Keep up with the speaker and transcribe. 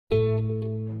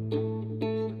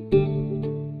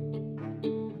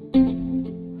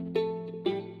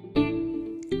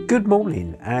Good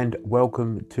morning and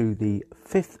welcome to the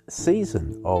 5th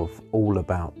season of All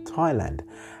About Thailand.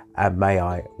 And may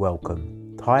I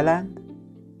welcome Thailand,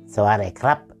 Sawadee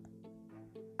Krap.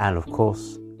 and of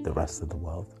course the rest of the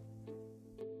world.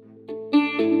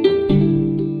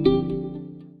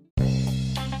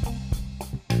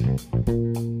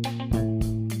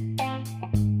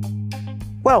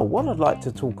 Well, what I'd like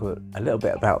to talk a little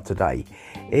bit about today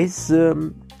is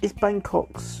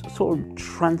Bangkok's sort of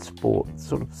transport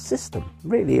sort of system,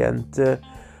 really, and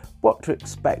what to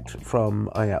expect from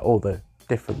all the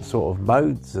different sort of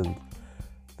modes and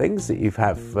things that you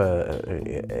have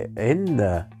in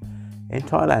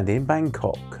Thailand, in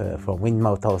Bangkok, from wind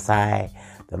motorcycle,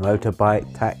 the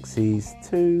motorbike taxis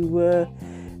to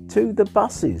the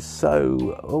buses, so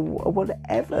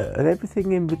whatever, and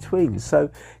everything in between. So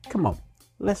come on,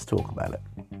 let's talk about it.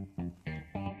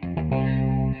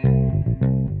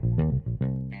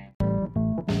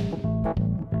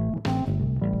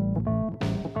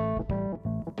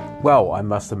 Well, I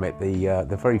must admit,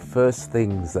 the very first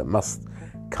things that must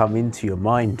come into your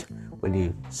mind when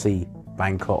you see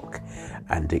Bangkok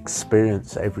and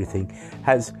experience everything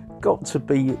has got to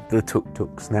be the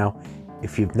tuk-tuks. Now,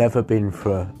 if you've never been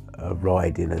for a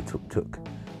ride in a tuk-tuk,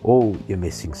 you're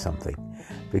missing something,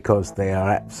 because they are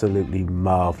absolutely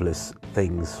marvellous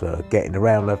things for getting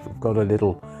around. I've got a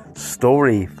little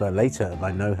story for later, and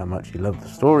I know how much you love the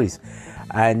stories,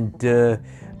 and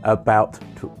about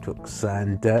tuk-tuks.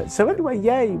 And so anyway,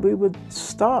 we would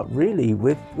start really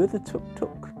with a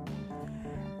tuk-tuk.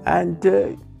 And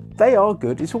they are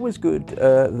good. It's always good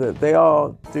that they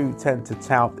do tend to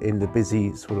tout in the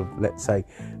busy sort of, let's say,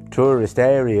 tourist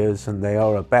areas, and they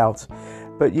are about.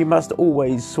 But you must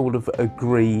always sort of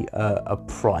agree a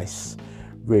price,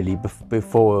 really,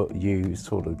 before you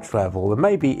sort of travel, and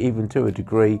maybe even to a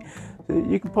degree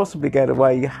you can possibly get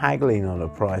away haggling on a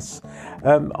price.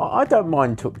 I don't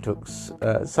mind tuk-tuks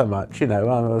so much,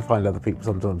 I find other people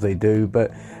sometimes they do,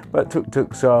 but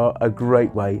tuk-tuks are a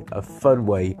great way, a fun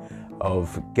way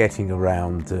of getting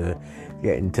around,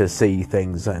 getting to see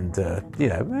things, and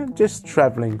just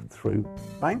travelling through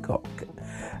Bangkok.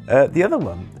 The other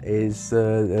one is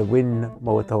the wind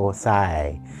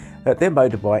motorcycle. They're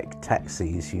motorbike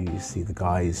taxis. You see the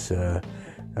guys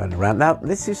going around. Now,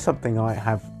 this is something I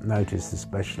have noticed,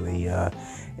 especially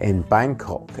in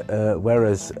Bangkok,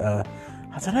 whereas, I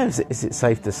don't know, is it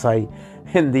safe to say,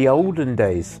 in the olden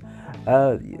days,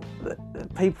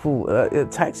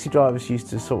 taxi drivers used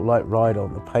to sort of like ride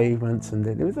on the pavements, and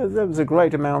there was a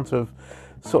great amount of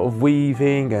sort of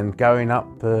weaving and going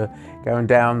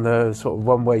down the sort of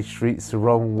one-way streets the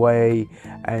wrong way,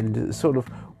 and sort of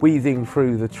weaving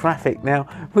through the traffic now,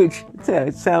 which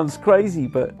it sounds crazy,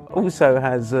 but also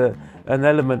has an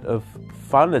element of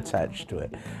fun attached to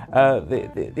it.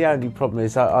 The only problem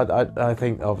is I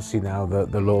think obviously now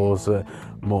the laws are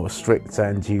more strict,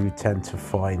 and you tend to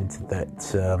find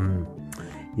that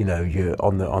you're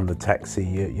on the taxi,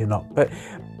 you're not, but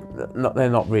they're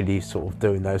not really sort of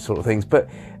doing those sort of things. But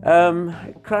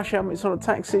crash helmets on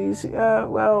taxis,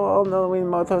 on the wind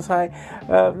motorcycle,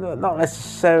 not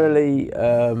necessarily.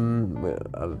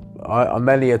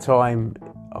 Many a time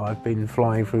I've been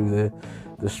flying through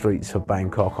the streets of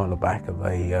Bangkok on the back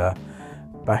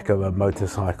of a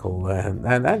motorcycle, and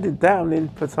ended down in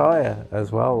Pattaya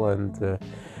as well, and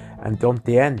Don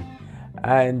Dien.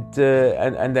 And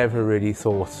never really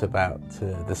thought about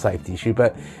the safety issue,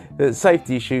 but the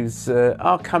safety issues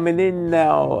are coming in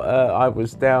now. I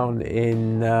was down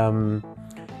in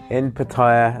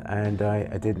Pattaya, and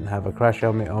I didn't have a crash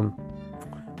helmet on.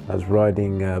 I was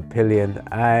riding a pillion,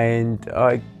 and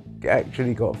I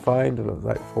actually got fined. It was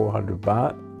like 400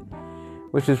 baht,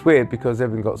 which is weird because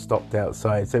everyone got stopped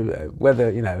outside. So whether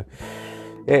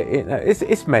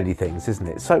it's many things, isn't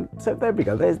it? So there we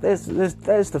go. There's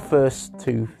the first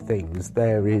two things.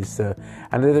 There is a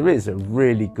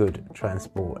really good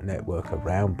transport network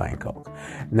around Bangkok.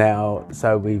 Now,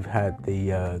 so we've had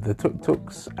the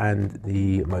tuk-tuks and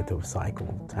the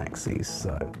motorcycle taxis.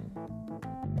 So.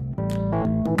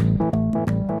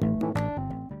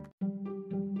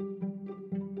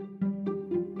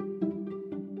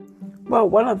 Well,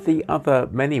 one of the other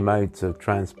many modes of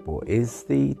transport is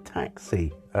the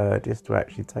taxi, just to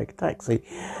actually take a taxi.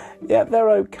 Yeah, they're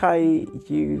okay.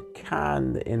 You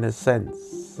can, in a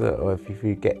sense, if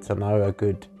you get to know a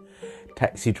good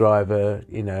taxi driver,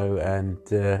 and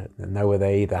know where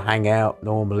they either hang out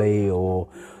normally or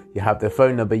you have their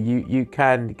phone number, you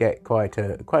can get quite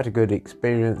a good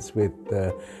experience with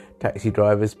taxi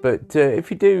drivers. But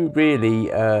if you do really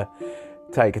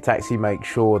take a taxi, make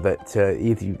sure that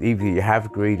either you have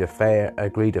agreed a fare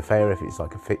if it's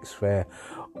like a fixed fare,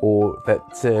 or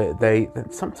that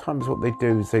sometimes what they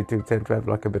do is they do tend to have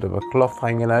like a bit of a cloth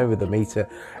hanging over the meter.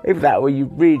 If that way, you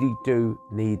really do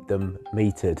need them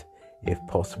metered, if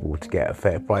possible, to get a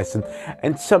fair price.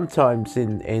 And sometimes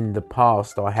in the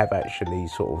past, I have actually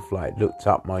sort of like looked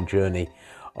up my journey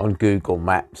on Google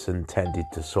Maps and tended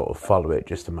to sort of follow it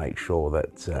just to make sure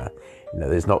that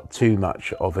there's not too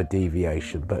much of a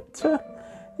deviation. But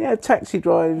taxi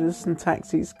drivers and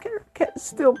taxis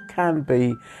still can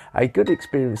be a good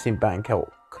experience in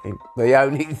Bangkok. The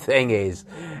only thing is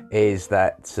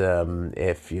that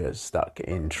if you're stuck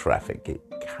in traffic, it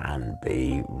can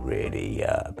be really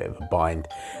a bit of a bind.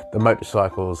 The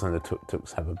motorcycles and the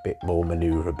tuk-tuks have a bit more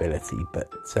manoeuvrability,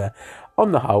 but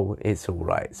on the whole, it's all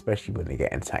right, especially when you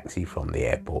get a taxi from the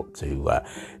airport to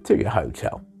your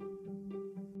hotel.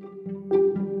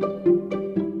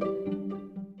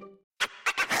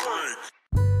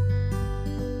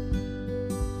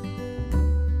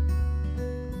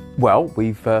 Well,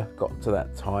 we've got to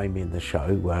that time in the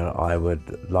show where I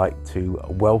would like to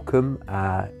welcome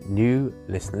our new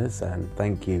listeners and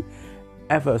thank you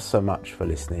ever so much for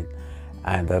listening.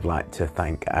 And I'd like to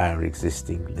thank our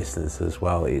existing listeners as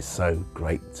well. It's so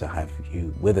great to have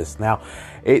you with us. Now,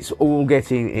 it's all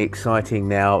getting exciting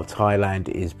now. Thailand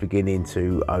is beginning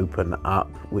to open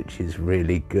up, which is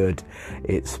really good.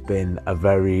 It's been a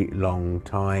very long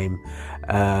time.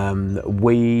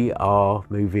 We are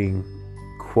moving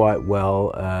quite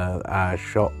well. Our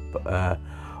shop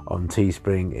on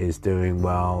Teespring is doing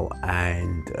well,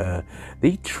 and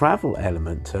the travel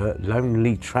element,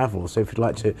 Lonely Travel. So if you'd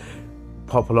like to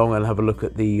pop along and have a look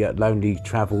at the Lonely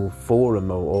Travel forum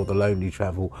or the Lonely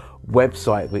Travel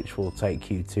website, which will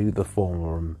take you to the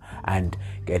forum and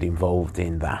get involved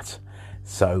in that.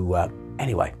 So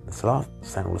anyway, that's the last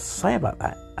thing I want to say about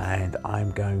that, and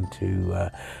I'm going to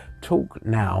talk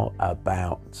now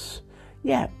about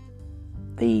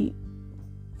the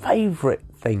favourite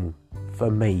thing for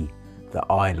me that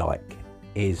I like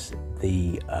is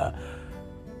the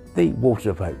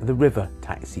water boat, the river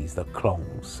taxis, the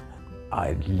klongs.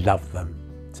 I love them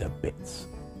to bits.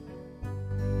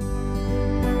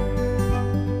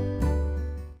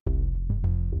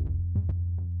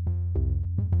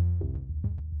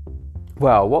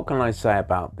 Well, what can I say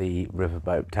about the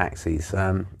riverboat taxis?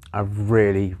 I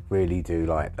really, really do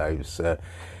like those.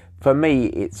 For me,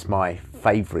 it's my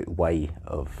favourite way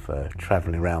of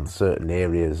travelling around certain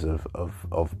areas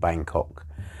of Bangkok,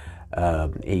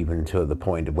 even to the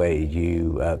point where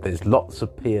there's lots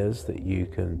of piers that you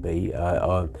can be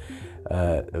on.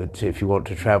 If you want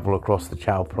to travel across the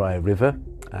Chao Phraya River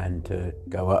and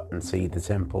go up and see the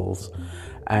temples,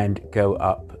 and go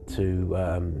up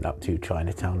to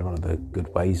Chinatown. One of the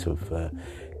good ways of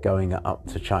going up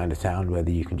to Chinatown, whether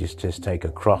you can just take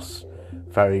a cross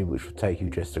ferry which will take you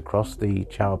just across the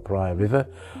Chao Phraya River,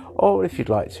 or if you'd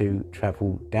like to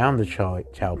travel down the Chao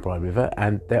Phraya River,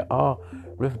 and there are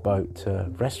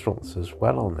riverboat restaurants as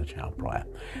well on the Chao Phraya,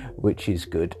 which is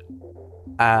good.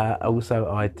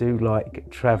 Also, I do like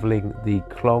travelling the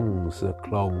klongs. The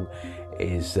klong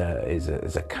is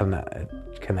a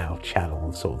canal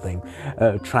channel sort of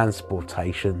thing,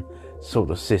 transportation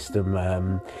sort of system.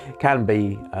 Can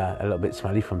be a little bit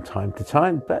smelly from time to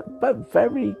time, but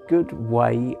very good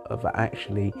way of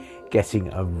actually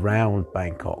getting around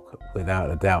Bangkok without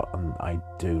a doubt, and I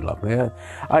do love it.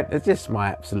 It's just my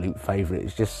absolute favourite.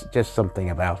 It's just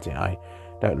something about it. I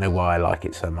don't know why I like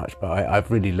it so much, but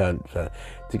I've really learned to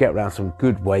get around some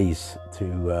good ways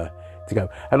to go.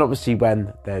 And obviously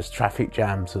when there's traffic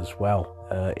jams as well,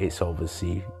 it's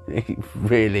obviously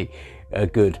really a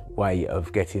good way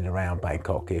of getting around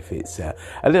Bangkok if it's a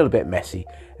little bit messy,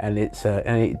 and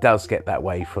it does get that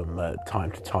way from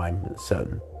time to time at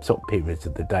certain sort of periods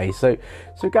of the day. So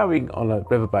going on a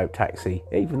riverboat taxi,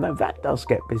 even though that does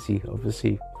get busy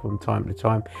obviously from time to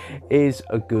time, is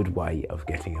a good way of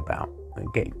getting about and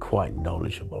getting quite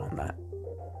knowledgeable on that.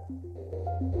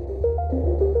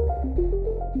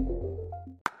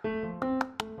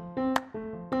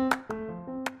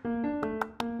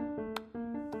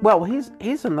 Well,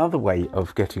 here's another way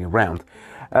of getting around.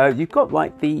 You've got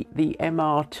like the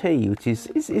MRT, which is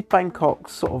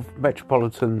Bangkok's sort of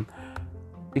metropolitan,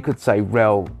 you could say,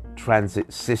 rail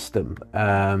transit system.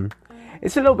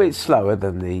 It's a little bit slower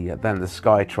than the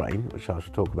Sky Train, which I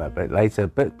shall talk about a bit later.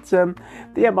 But the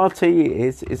MRT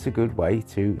is a good way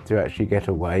to actually get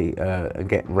away and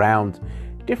get round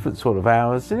different sort of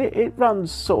hours, and it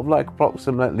runs sort of like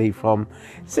approximately from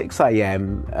 6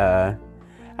 a.m.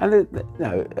 And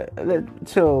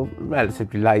till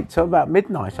relatively late, till about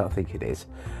midnight, I think it is.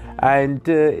 And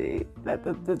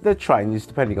the train is,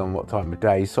 depending on what time of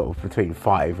day, sort of between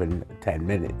 5 and 10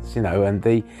 minutes, and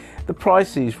the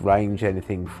prices range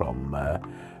anything from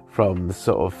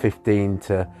sort of 15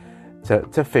 to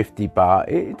 50 baht.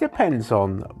 It depends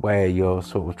on where you're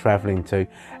sort of travelling to,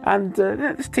 and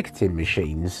there's ticketing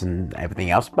machines and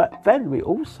everything else. But then we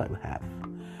also have,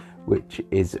 which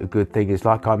is a good thing, is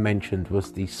like I mentioned,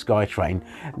 was the SkyTrain.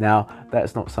 Now,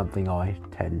 that's not something I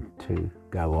tend to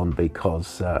go on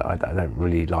because I don't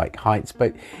really like heights,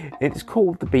 but it's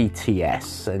called the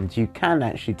BTS, and you can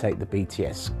actually take the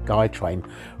BTS SkyTrain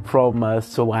from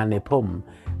Suvarnabhumi,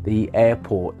 the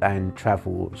airport, and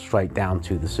travel straight down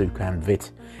to the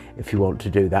Sukhumvit if you want to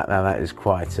do that. Now, that is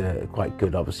quite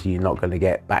good. Obviously, you're not going to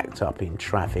get backed up in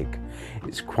traffic.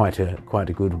 It's quite a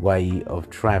good way of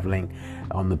travelling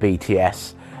on the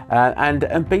BTS, and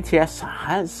BTS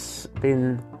has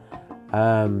been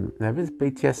there is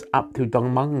BTS up to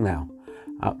Dongmung now,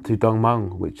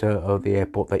 which are the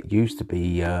airport that used to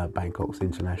be Bangkok's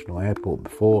international airport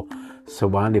before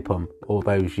Suvarnabhumi all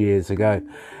those years ago.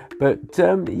 But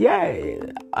the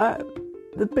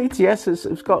BTS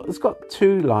has got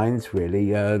two lines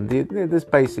really. There's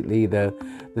basically the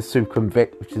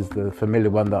Sukhumvit, which is the familiar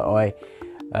one that I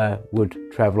would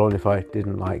travel on if I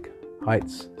didn't like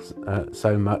heights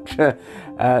so much.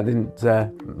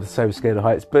 So scared of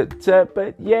heights, but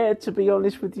yeah, to be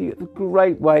honest with you, a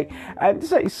great way. And to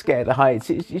say scared of heights,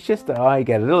 it's just that I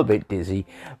get a little bit dizzy,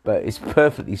 but it's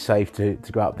perfectly safe to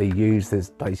go up there.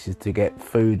 There's places to get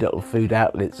food, little food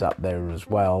outlets up there as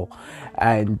well,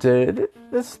 and the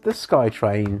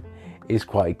SkyTrain is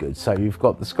quite good. So you've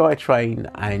got the SkyTrain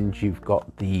and you've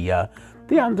got the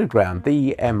underground,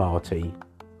 the MRT.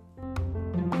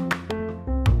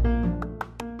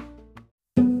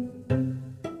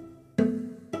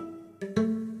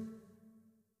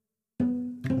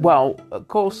 Well, of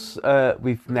course,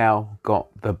 we've now got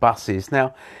the buses.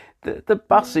 Now, the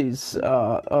buses,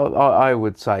 I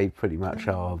would say, pretty much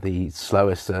are the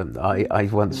slowest. I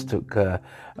once took a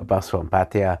bus from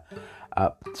Pattaya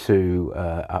up to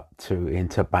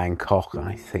into Bangkok.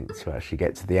 I think to actually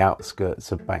get to the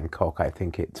outskirts of Bangkok, I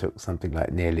think it took something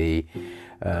like nearly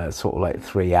sort of like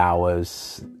 3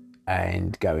 hours,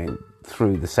 and going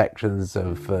through the sections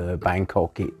of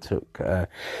Bangkok, it took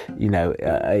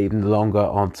even longer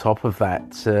on top of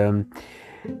that. So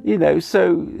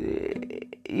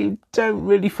you don't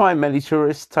really find many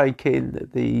tourists taking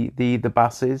the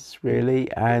buses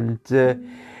really, and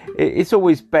it's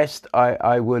always best.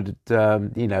 I would say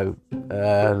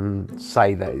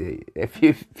that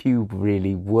if you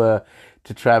really were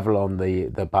to travel on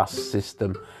the bus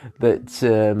system,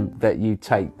 that you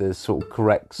take the sort of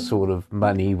correct sort of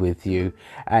money with you,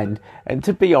 and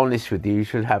to be honest with you, you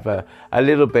should have a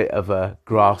little bit of a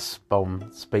grasp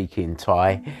on speaking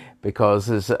Thai, because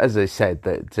as I said,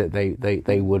 that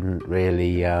they wouldn't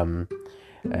really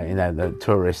the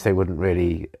tourists, they wouldn't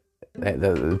really,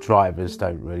 the drivers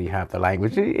don't really have the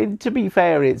language. To be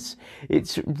fair, it's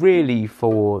really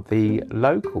for the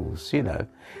locals,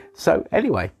 So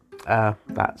anyway,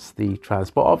 that's the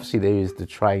transport. Obviously, there is the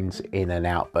trains in and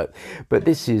out, but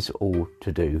this is all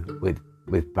to do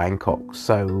with Bangkok.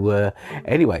 So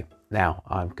anyway, now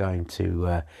I'm going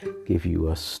to give you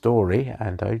a story,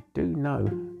 and I do know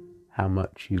how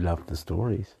much you love the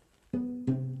stories.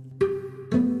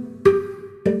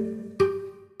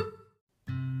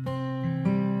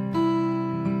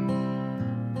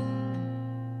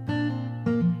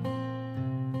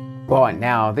 Right,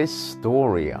 now this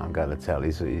story I'm going to tell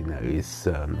is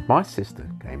my sister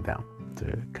came down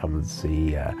to come and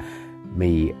see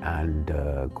me and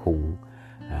Kung,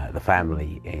 the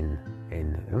family in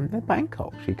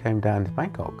Bangkok. She came down to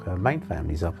Bangkok. Her main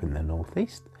family's up in the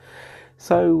northeast,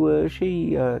 so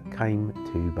she came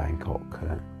to Bangkok.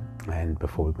 And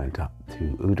before we went up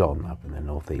to Udon up in the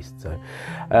northeast, so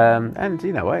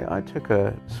I took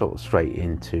her sort of straight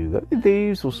into the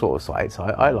usual sort of sites.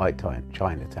 I like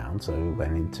Chinatown, so we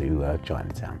went into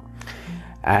Chinatown,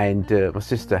 and my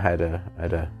sister had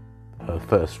her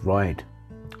first ride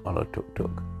on a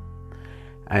tuk-tuk,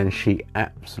 and she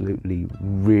absolutely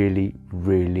really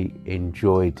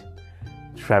enjoyed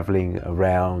travelling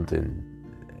around and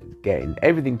getting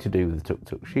everything to do with the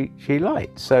tuk-tuk she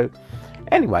liked. So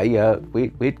anyway,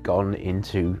 we'd gone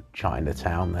into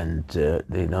Chinatown, and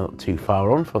not too far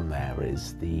on from there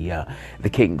is the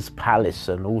King's Palace,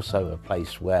 and also a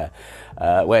place where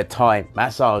Thai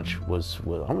massage was I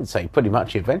wouldn't say pretty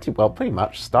much invented, well, pretty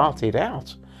much started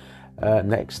out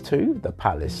next to the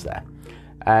palace there.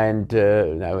 And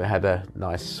we had a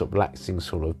nice sort of relaxing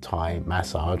sort of Thai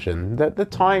massage, and the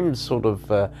time sort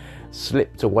of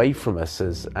slipped away from us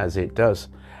as it does.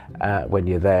 when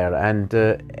you're there. And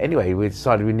anyway, we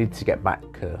decided we need to get back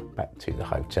to the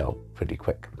hotel pretty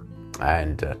quick.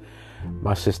 And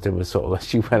my sister was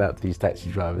she went up to these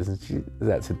taxi drivers, and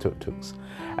that's the tuk-tuks,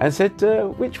 and said,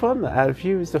 which one out of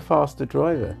you is the faster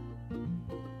driver?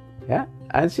 Yeah,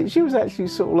 and she was actually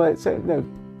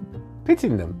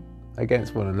pitting them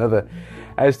against one another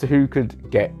as to who could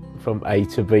get from A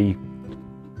to B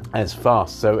as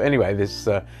fast. So anyway, this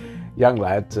young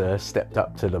lad stepped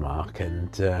up to the mark,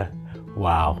 and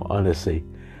wow, honestly,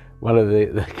 one of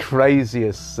the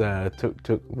craziest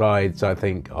tuk-tuk rides I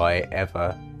think I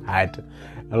ever had.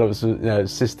 And it was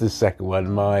sister's second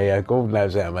one, my God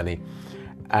knows how many.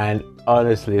 And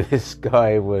honestly, this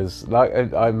guy was,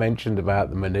 like I mentioned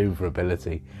about the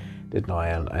manoeuvrability, didn't I?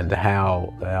 And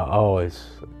how they are always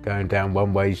going down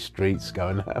one-way streets,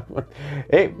 going up.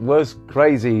 It was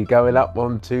crazy going up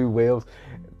on two wheels.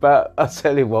 But I'll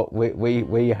tell you what,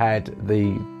 we had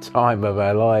the time of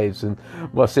our lives, and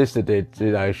my sister did.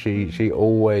 She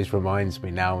always reminds me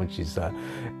now when she's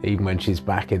even when she's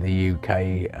back in the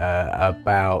UK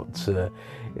about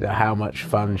how much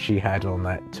fun she had on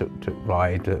that tuk-tuk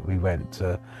ride that we went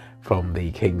from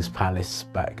the King's Palace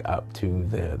back up to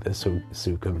the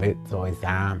Sukhumvit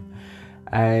Dam.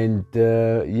 And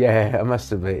I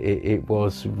must admit, it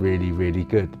was really, really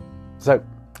good. So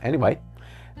anyway,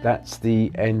 that's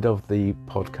the end of the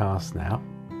podcast now,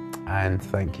 and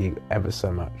thank you ever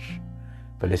so much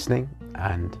for listening.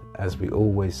 And as we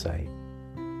always say,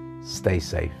 stay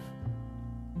safe.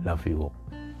 Love you all.